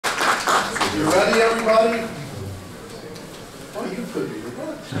You ready, everybody? Oh, you could be the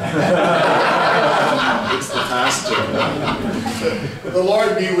one. It's the pastor. The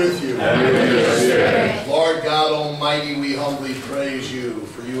Lord be with you. Amen. Lord God Almighty, we humbly praise you,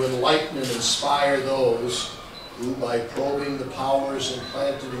 for you enlighten and inspire those who, by probing the powers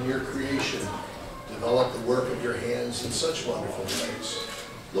implanted in your creation, develop the work of your hands in such wonderful ways.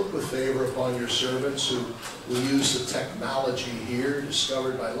 Look with favor upon your servants who will use the technology here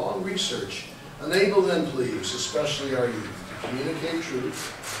discovered by long research. Enable them, please, especially our youth, to communicate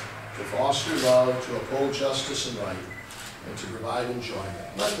truth, to foster love, to uphold justice and right, and to provide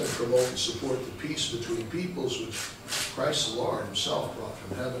enjoyment. Let them promote and support the peace between peoples which Christ the Lord himself brought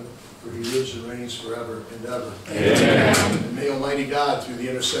from heaven, for he lives and reigns forever and ever. Amen. And may Almighty God, through the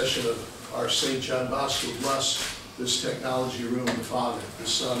intercession of our Saint John Bosco, bless this technology room, the Father, the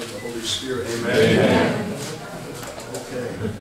Son, and the Holy Spirit. Amen. Okay.